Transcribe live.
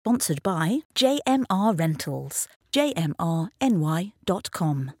Sponsored by JMR Rentals, jmrny.com.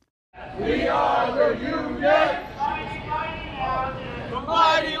 We are the union, the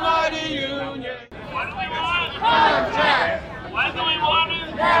mighty, mighty union. What do we want? Contract. When do we want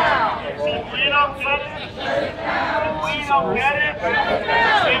it? Now. If we don't get it,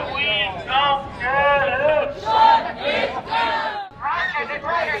 if we don't get it, shut it down. Actors and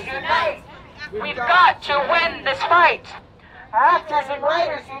writers unite. We've got to win this fight. Actors and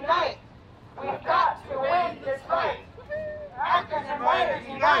writers unite. We've got to win this fight. Actors and writers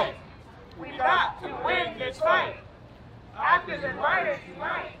unite. We've got to win this fight. Actors and writers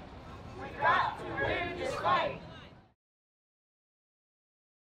unite. We've got to win this fight.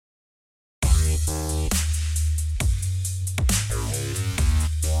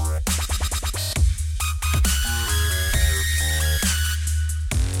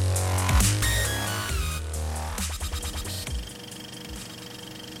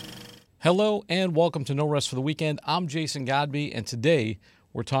 Hello and welcome to No Rest for the Weekend. I'm Jason Godby, and today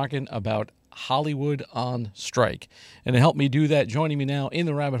we're talking about Hollywood on strike. And to help me do that, joining me now in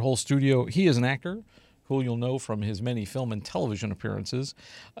the Rabbit Hole studio, he is an actor who you'll know from his many film and television appearances,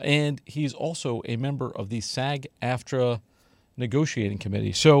 and he's also a member of the SAG-AFTRA negotiating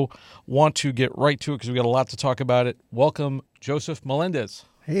committee. So want to get right to it because we got a lot to talk about it. Welcome, Joseph Melendez.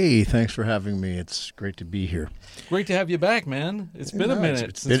 Hey, thanks for having me. It's great to be here. Great to have you back, man. It's been a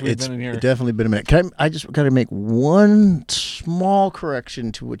minute since we've been in here. It's definitely been a minute. I just got to make one small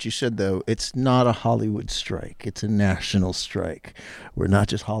correction to what you said, though. It's not a Hollywood strike. It's a national strike. We're not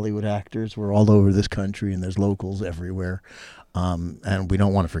just Hollywood actors. We're all over this country, and there's locals everywhere. And we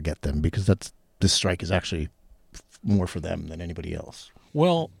don't want to forget them because this strike is actually more for them than anybody else.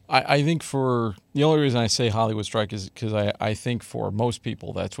 Well, I think the only reason I say Hollywood strike is because I think for most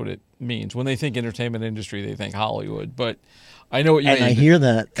people that's what it means. When they think entertainment industry, they think Hollywood. But I know what you mean. And I hear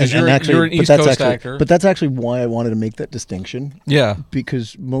that. Because you're an East Coast actor. But that's actually why I wanted to make that distinction. Yeah.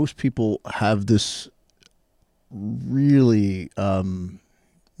 Because most people have this really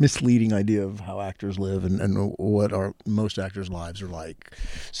misleading idea of how actors live and what most actors' lives are like.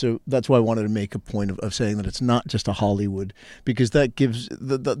 So that's why I wanted to make a point of saying that it's not just a Hollywood, because that gives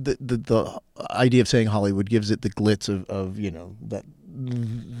the idea of saying Hollywood gives it the glitz of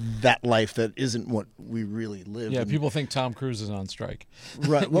that life that isn't what we really live. Yeah, people think Tom Cruise is on strike.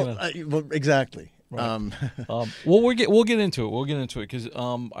 Right. Well, well, exactly. Right. Well, we'll get into it. We'll get into it because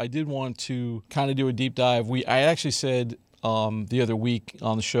I did want to kind of do a deep dive. I actually said the other week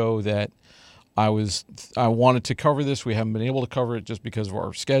on the show that I wanted to cover this. We haven't been able to cover it just because of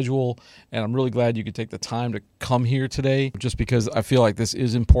our schedule, and I'm really glad you could take the time to come here today just because I feel like this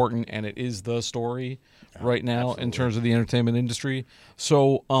is important and it is the story right now. Absolutely. In terms of the entertainment industry.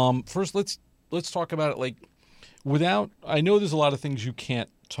 So first let's talk about it I know there's a lot of things you can't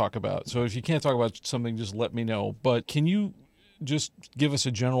talk about. So if you can't talk about something, just let me know. But can you just give us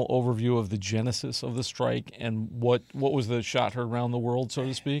a general overview of the genesis of the strike and what was the shot heard around the world, so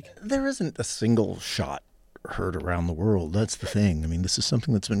to speak? There isn't a single shot heard around the world. That's the thing. I mean, this is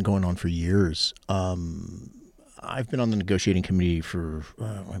something that's been going on for years. I've been on the negotiating committee for,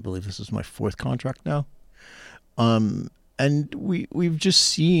 I believe this is my fourth contract now. And we've just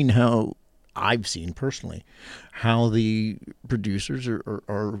seen how, I've seen personally, how the producers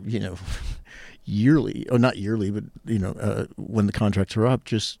are yearly, or not yearly, but when the contracts are up,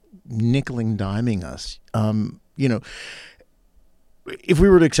 just nickel and diming us. If we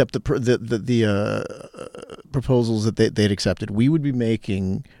were to accept the proposals that they'd accepted, we would be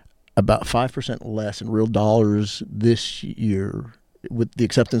making about 5% less in real dollars this year with the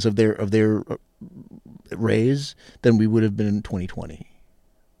acceptance of their raise than we would have been in 2020.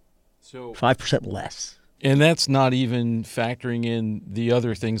 So 5% less. And that's not even factoring in the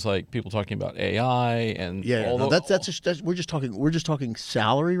other things like people talking about AI and we're just talking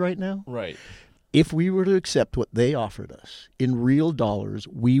salary right now. Right. If we were to accept what they offered us in real dollars,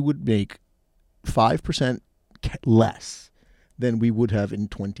 we would make 5% less than we would have in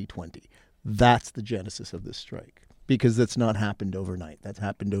 2020. That's the genesis of this strike, because that's not happened overnight. That's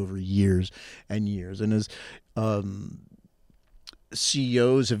happened over years and years. And as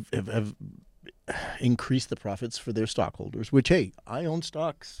CEOs have increase the profits for their stockholders, which, hey, I own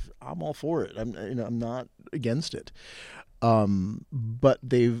stocks. I'm all for it. I'm not against it. But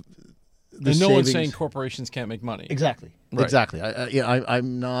one's saying corporations can't make money. Exactly. Right. Exactly.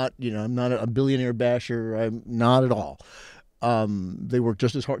 I'm not a billionaire basher. I'm not at all. They work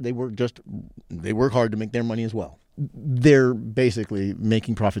just as hard. They work hard to make their money as well. They're basically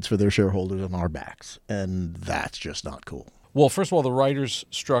making profits for their shareholders on our backs, and that's just not cool. Well, first of all, the writers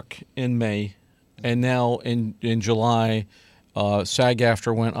struck in May, and now in July,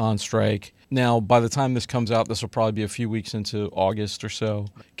 SAG-AFTRA went on strike. Now, by the time this comes out, this will probably be a few weeks into August or so.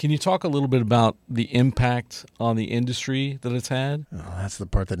 Can you talk a little bit about the impact on the industry that it's had? Oh, that's the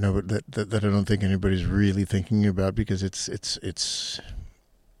part that that I don't think anybody's really thinking about, because it's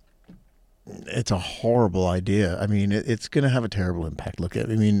a horrible idea. I mean, it's going to have a terrible impact. Look at,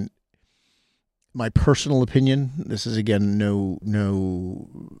 I mean, my personal opinion. This is again no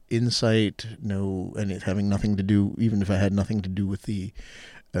insight, and it having nothing to do. Even if I had nothing to do with the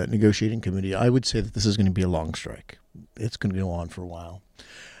negotiating committee, I would say that this is going to be a long strike. It's going to go on for a while,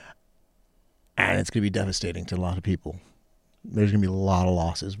 and it's going to be devastating to a lot of people. There's going to be a lot of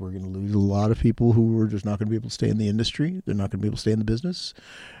losses. We're going to lose a lot of people who are just not going to be able to stay in the industry. They're not going to be able to stay in the business,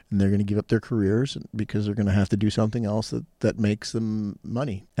 and they're going to give up their careers because they're going to have to do something else that makes them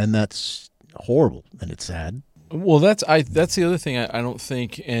money, and that's horrible, and it's sad. Well, that's the other thing I don't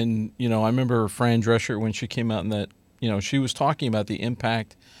think, and I remember Fran Drescher when she came out, and that she was talking about the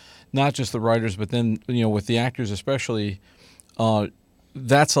impact, not just the writers, but then with the actors especially.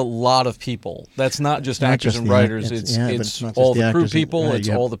 That's a lot of people. That's not just actors and writers. It's all the crew people. It's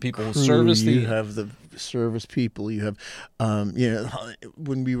all the people who service. You have the service people. You have,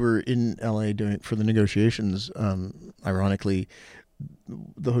 when we were in LA for the negotiations, ironically,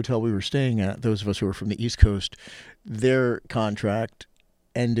 the hotel we were staying at, those of us who were from the East Coast, their contract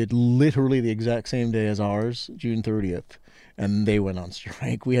ended literally the exact same day as ours, June 30th, and they went on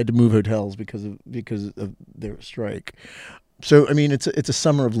strike. We had to move hotels because of their strike. So, I mean, it's a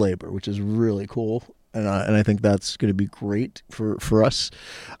summer of labor, which is really cool, and I think that's going to be great for us.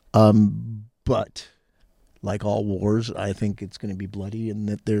 But like all wars, I think it's going to be bloody, and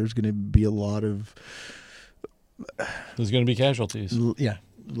that there's going to be a lot of there's going to be casualties. Yeah,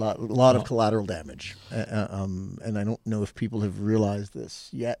 a lot of collateral damage, and I don't know if people have realized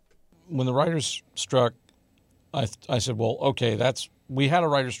this yet. When the writers struck, I said, well, okay, we had a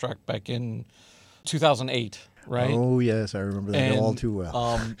writer's strike back in 2008. Right? Oh, yes, I remember that all too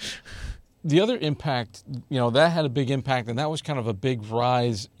well. The other impact, that had a big impact, and that was kind of a big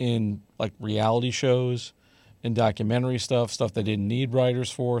rise in like reality shows and documentary stuff they didn't need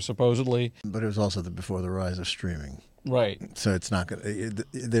writers for, supposedly. But it was also before the rise of streaming. Right. So they're not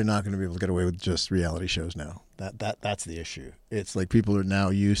going to be able to get away with just reality shows now. That's the issue. It's like people are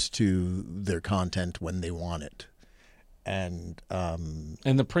now used to their content when they want it. And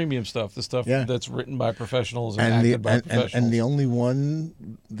the premium stuff, the stuff that's written by professionals and acted by professionals. And the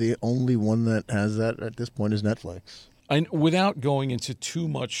only one that has that at this point is Netflix. And without going into too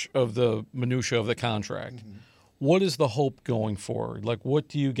much of the minutia of the contract, what is the hope going forward? Like, what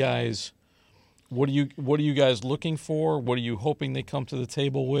are you guys looking for? What are you hoping they come to the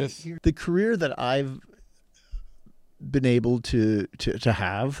table with? The career that I've been able to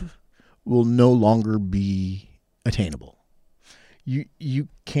have will no longer be attainable. You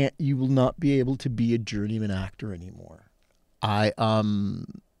will not be able to be a journeyman actor anymore. I've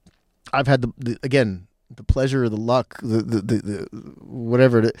had the pleasure or the luck, the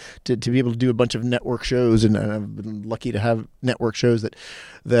whatever to be able to do a bunch of network shows, and I've been lucky to have network shows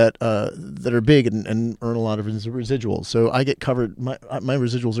that are big and earn a lot of residuals. So I get covered. My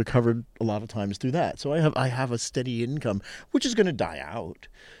residuals are covered a lot of times through that. So I have a steady income, which is going to die out,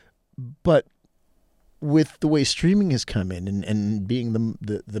 but with the way streaming has come in and being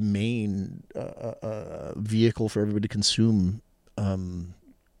the main vehicle for everybody to consume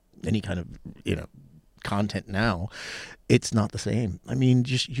any kind of content now, it's not the same. I mean,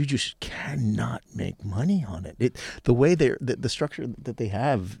 you just cannot make money on it. The way the structure that they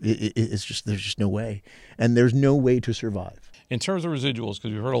have is just, there's just no way, and there's no way to survive. In terms of residuals,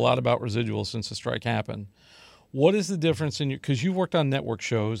 because we've heard a lot about residuals since the strike happened. What is the difference because you've worked on network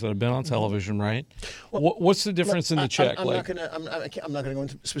shows that have been on television, right? Well, what's the difference in the check? I'm not gonna go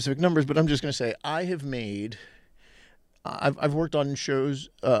into specific numbers, but I'm just gonna say I've worked on shows,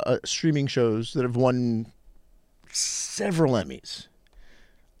 streaming shows that have won several Emmys,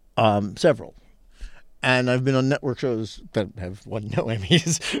 several, and I've been on network shows that have won no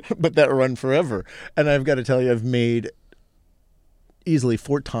Emmys, but that run forever. And I've got to tell you, I've made easily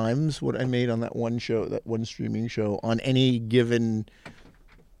 4 times what I made on that one show, that one streaming show, on any given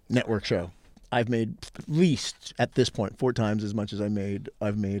network show. I've made at least at this point 4 times as much as I've made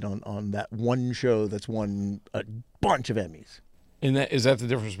on that one show that's won a bunch of Emmys. And is that the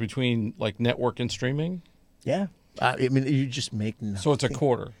difference between like network and streaming? Yeah, I mean, you just make nothing. So it's a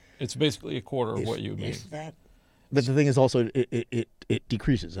quarter. It's basically a quarter of what you made. But the thing is also it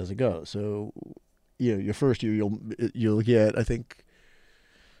decreases as it goes. So your first year you'll get, I think,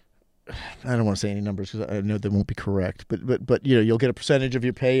 I don't want to say any numbers because I know they won't be correct, but you'll get a percentage of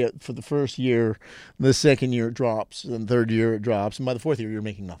your pay for the first year. The second year it drops, and the third year it drops, and by the fourth year you're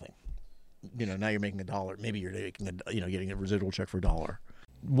making nothing. Now you're making $1. Maybe you're making getting a residual check for $1.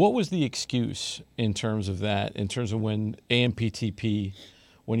 What was the excuse in terms of that? In terms of when AMPTP,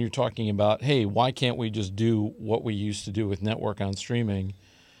 when you're talking about, hey, why can't we just do what we used to do with network on streaming,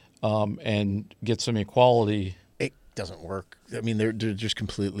 and get some equality? It doesn't work. I mean, they're just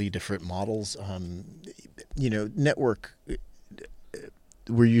completely different models. Network,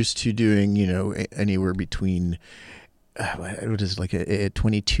 we're used to doing, anywhere between, what is it, like a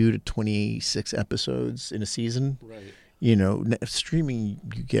 22 to 26 episodes in a season. Right. Streaming,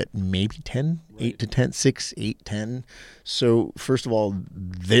 you get maybe 10, Right. 8 to 10, 6, 8, 10. So first of all,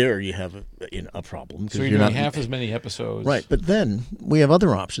 there you have a problem. So you're doing half as many episodes. Right, but then we have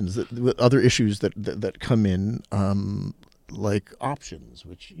other options, other issues that come in, like options,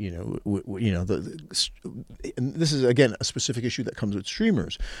 which and this is again a specific issue that comes with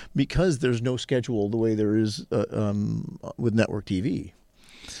streamers because there's no schedule the way there is with network TV.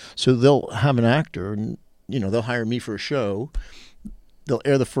 So they'll have an actor, and they'll hire me for a show. They'll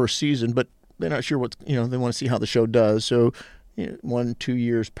air the first season, but they're not sure they want to see how the show does. So 1-2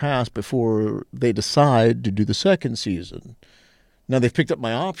 years pass before they decide to do the second season. Now, they've picked up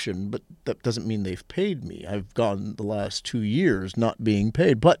my option, but that doesn't mean they've paid me. I've gone the last 2 years not being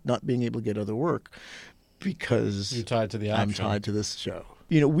paid, but not being able to get other work because You're tied to the option. I'm tied to this show.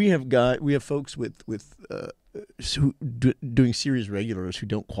 We have folks with doing series regulars who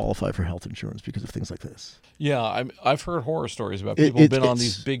don't qualify for health insurance because of things like this. Yeah, I've heard horror stories about people who've been on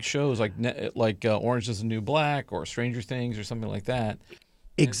these big shows like Orange Is the New Black or Stranger Things or something like that.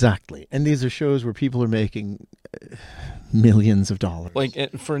 Exactly. And these are shows where people are making millions of dollars. Like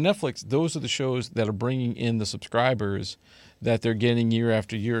for Netflix, those are the shows that are bringing in the subscribers that they're getting year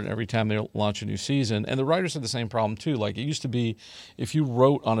after year and every time they launch a new season. And the writers have the same problem too. Like it used to be if you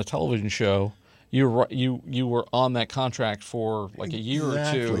wrote on a television show, you were on that contract for like a year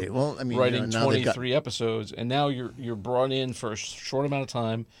or two, well, I mean, writing 23 episodes, and now you're brought in for a short amount of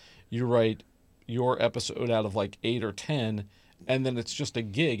time. You write your episode out of like 8 or 10, and then it's just a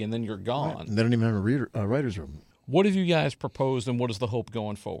gig, and then you're gone. Right. And they don't even have a writer's room. What have you guys proposed, and what is the hope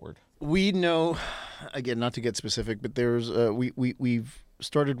going forward? We know, again, not to get specific, but there's we've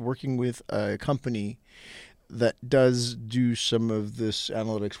started working with a company that does do some of this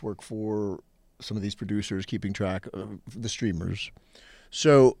analytics work for some of these producers, keeping track of the streamers.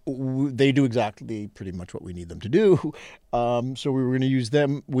 So they do exactly pretty much what we need them to do. So we were going to use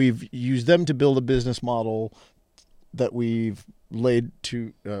them. We've used them to build a business model that we've laid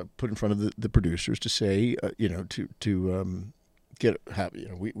to put in front of the producers to say,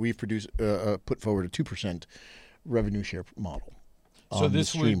 we've produced put forward a 2% revenue share model. So on this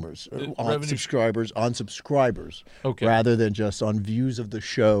streamers, on subscribers, okay, rather than just on views of the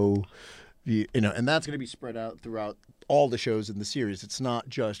show, and that's going to be spread out throughout all the shows in the series. It's not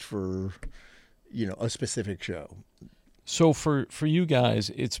just for, a specific show. So for you guys,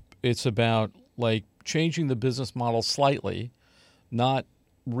 it's about like changing the business model slightly, not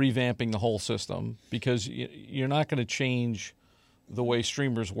revamping the whole system, because you're not going to change the way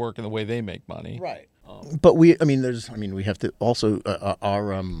streamers work and the way they make money. Right. But we have to also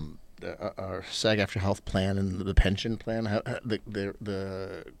our SAG-AFTRA health plan and the pension plan.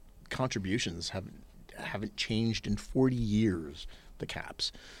 The contributions haven't changed in 40 years. The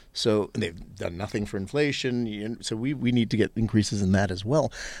caps, so they've done nothing for inflation. So we need to get increases in that as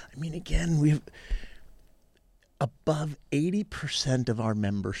well. I mean, again, we've above 80% of our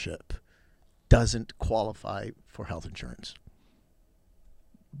membership doesn't qualify for health insurance.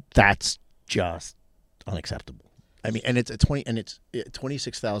 That's just unacceptable. I mean, and it's a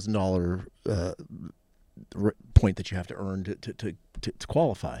 $26,000 point that you have to earn to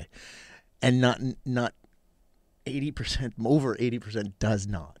qualify, and not 80%, over 80% does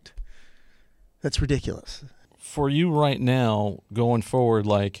not. That's ridiculous. For you right now, going forward,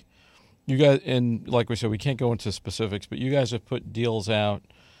 like you guys, and like we said, we can't go into specifics, but you guys have put deals out,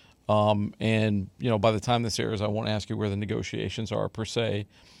 and by the time this airs, I won't ask you where the negotiations are per se,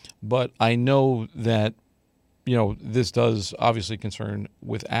 but I know that this does obviously concern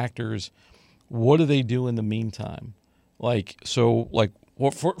with actors. What do they do in the meantime? First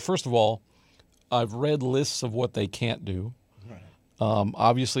of all, I've read lists of what they can't do. Right.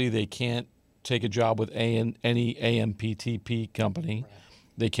 Obviously, they can't take a job with any AMPTP company. Right.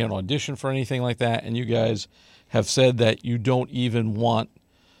 They can't audition for anything like that. And you guys have said that you don't even want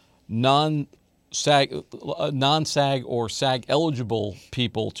non-SAG or SAG-eligible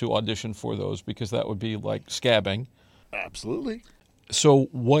people to audition for those because that would be like scabbing. Absolutely. So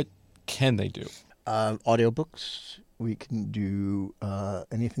what can they do? Audiobooks. We can do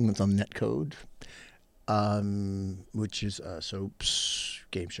anything that's on netcode, which is soaps,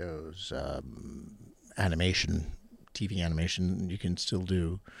 game shows, animation, TV animation. You can still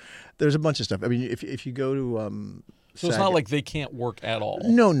do. There's a bunch of stuff. I mean, if you go to So it's not like they can't work at all.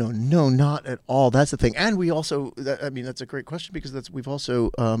 No, not at all. That's the thing. And we also, that's a great question because that's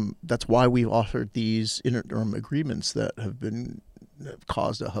why we've offered these interim agreements that have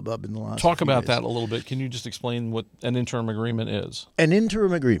caused a hubbub in the last. Talk few about days. that a little bit. Can you just explain what an interim agreement is? An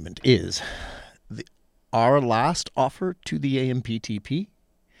interim agreement is our last offer to the AMPTP.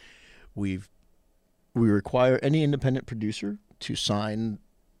 We require any independent producer to sign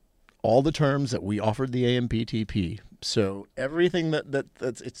all the terms that we offered the AMPTP. So everything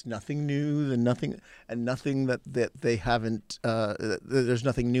that's it's nothing new and nothing that they haven't. There's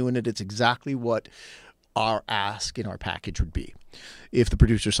nothing new in it. It's exactly what our ask in our package would be. If the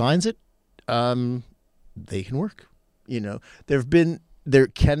producer signs it, they can work. There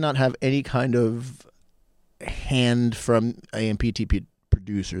cannot have any kind of hand from AMPTP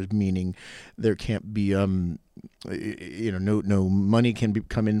producers, meaning there can't be no money can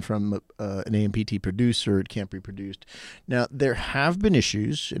come in from an AMPT producer. It can't be produced. Now there have been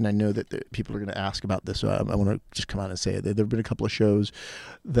issues, and I know that people are going to ask about this, so I want to just come out and say it. There have been a couple of shows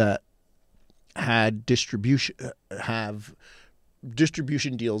that had distribution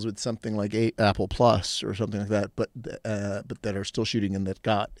deals with something like Apple Plus or something like that, but that are still shooting and that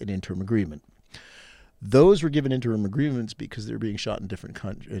got an interim agreement. Those were given interim agreements because they're being shot in different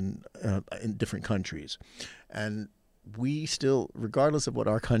countries, and we still, regardless of what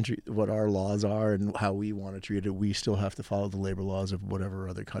our laws are and how we want to treat it, we still have to follow the labor laws of whatever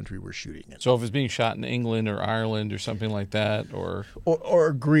other country we're shooting in. So if it's being shot in England or Ireland or something like that, or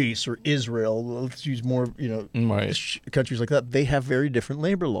Greece or Israel, let's use more countries like that. They have very different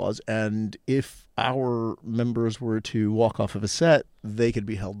labor laws, and if our members were to walk off of a set, they could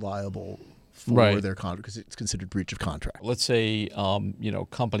be held liable for their contract because it's considered breach of contract. Let's say,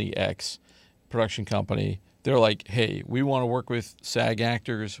 company X, production company, they're like, hey, we want to work with SAG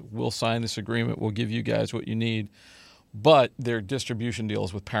actors. We'll sign this agreement. We'll give you guys what you need. But their distribution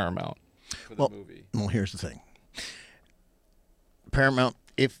deals with Paramount for the movie. Well, here's the thing.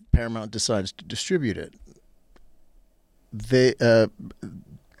 If Paramount decides to distribute it,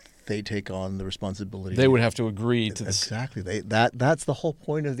 they take on the responsibility. They would have to agree to this. Exactly. That's the whole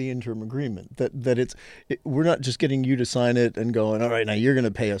point of the interim agreement. We're not just getting you to sign it and going, all right, now you're going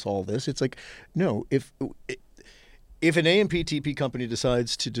to pay us all this. It's like, no, if an AMPTP company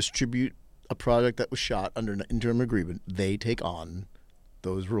decides to distribute a product that was shot under an interim agreement, they take on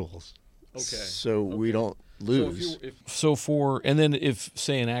those rules. Okay. So we don't lose. And then if,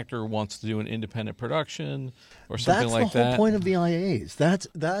 say, an actor wants to do an independent production or something like that. That's the whole point of the IAs.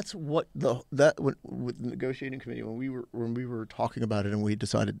 That's what with the negotiating committee, when we were talking about it and we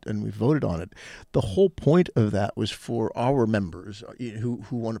decided and we voted on it, the whole point of that was for our members who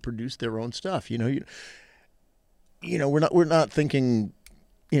want to produce their own stuff. We're not thinking,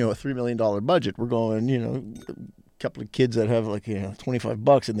 a $3 million budget. We're going, couple of kids that have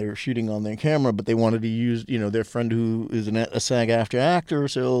 $25 and they're shooting on their camera, but they wanted to use their friend who is a SAG-AFTRA actor,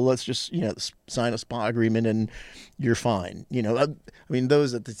 so let's just sign a SPA agreement and you're fine.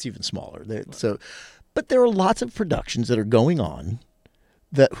 Those that's even smaller. But there are lots of productions that are going on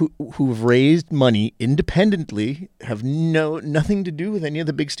that who've raised money independently, have nothing to do with any of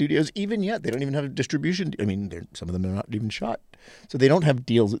the big studios. Even yet, they don't even have a distribution. Some of them are not even shot, so they don't have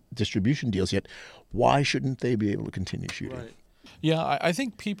distribution deals yet. Why shouldn't they be able to continue shooting? Right. Yeah, I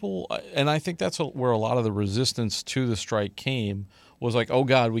think people, and I think that's where a lot of the resistance to the strike came, was like, oh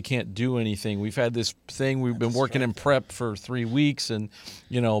God, we can't do anything. We've had this thing, we've been working in prep for 3 weeks, and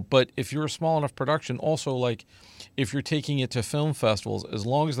but if you're a small enough production, also if you're taking it to film festivals, as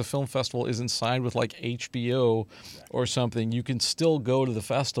long as the film festival isn't signed with HBO or something, you can still go to the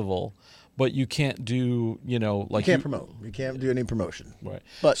festival, but you can't do, you can't promote. You can't do any promotion. Right.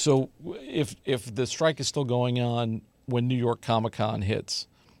 But so if the strike is still going on when New York Comic-Con hits,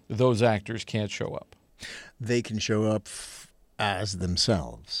 those actors can't show up. They can show up as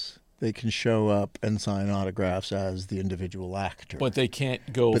themselves. They can show up and sign autographs as the individual actor. But they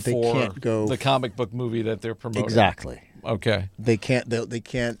can't go the comic book movie that they're promoting. Exactly. Okay. They can't. They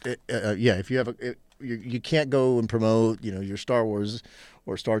can't. If you have you can't go and promote your Star Wars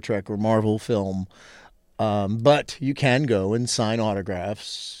or Star Trek or Marvel film, but you can go and sign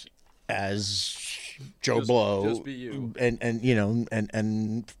autographs as Joe Blow. Just be you.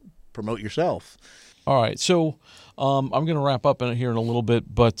 And promote yourself. All right, so I'm going to wrap up here in a little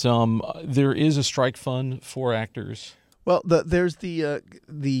bit, but there is a strike fund for actors. Well, there's the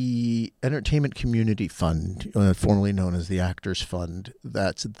Entertainment Community Fund, formerly known as the Actors Fund,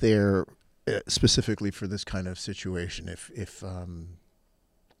 that's there specifically for this kind of situation. If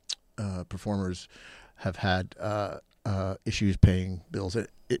performers have had issues paying bills,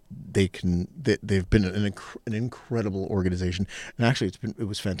 they've been an incredible organization, and actually it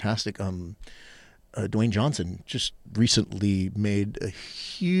was fantastic. Dwayne Johnson just recently made a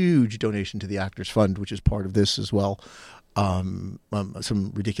huge donation to the Actors Fund, which is part of this as well. Some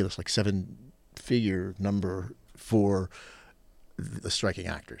ridiculous, like 7-figure number for the striking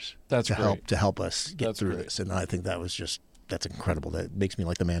actors. That's great. to help us get through great. this, and I think that's incredible. That makes me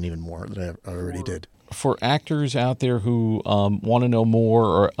like the man even more than I already did. For actors out there who want to know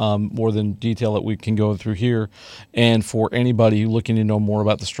more, or more than detail that we can go through here, and for anybody looking to know more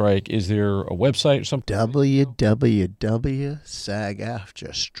about the strike, is there a website or something?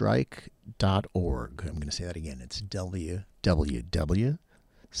 www.sagaftrastrike.org. I'm going to say that again. It's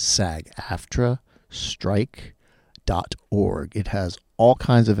www.sagaftrastrike.org. It has all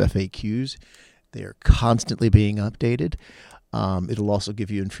kinds of FAQs. They are constantly being updated. It'll also give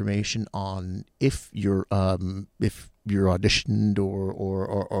you information on if you're auditioned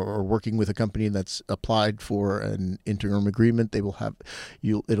or working with a company that's applied for an interim agreement. They will have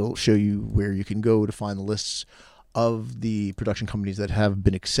it'll show you where you can go to find the lists of the production companies that have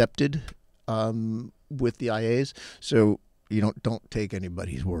been accepted with the IAs. So you don't take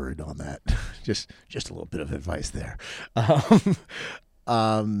anybody's word on that. just a little bit of advice there.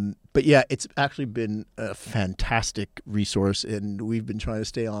 But yeah, it's actually been a fantastic resource, and we've been trying to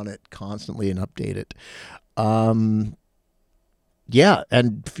stay on it constantly and update it. Yeah,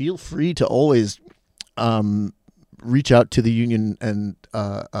 and feel free to always reach out to the union and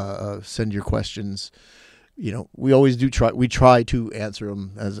send your questions. We always do try. We try to answer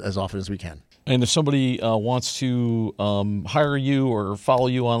them as often as we can. And if somebody wants to hire you or follow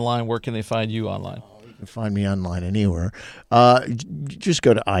you online, where can they find you online? You can find me online anywhere. Just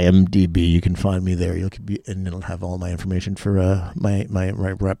go to IMDb. You can find me there. And it'll have all my information for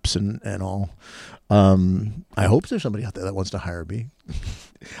my reps and all. I hope there's somebody out there that wants to hire me.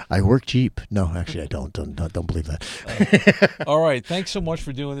 I work cheap. No, actually, I don't. Don't believe that. All right. Thanks so much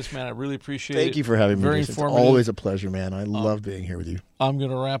for doing this, man. I really appreciate it. Thank you for having me. Very It's informative. always a pleasure, man. I love being here with you. I'm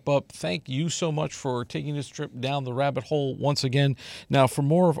going to wrap up. Thank you so much for taking this trip down the rabbit hole once again. Now, for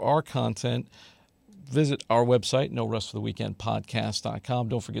more of our content, visit our website, norestfortheweekendpodcast.com.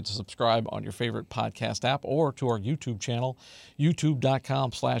 Don't forget to subscribe on your favorite podcast app or to our YouTube channel,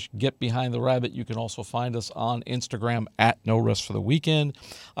 youtube.com/getbehindtherabbit. You can also find us on Instagram @NoRestForTheWeekend.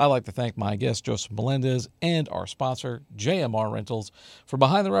 I'd like to thank my guest, Joseph Melendez, and our sponsor, JMR Rentals. For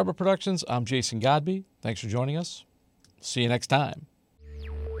Behind the Rabbit Productions, I'm Jason Godby. Thanks for joining us. See you next time.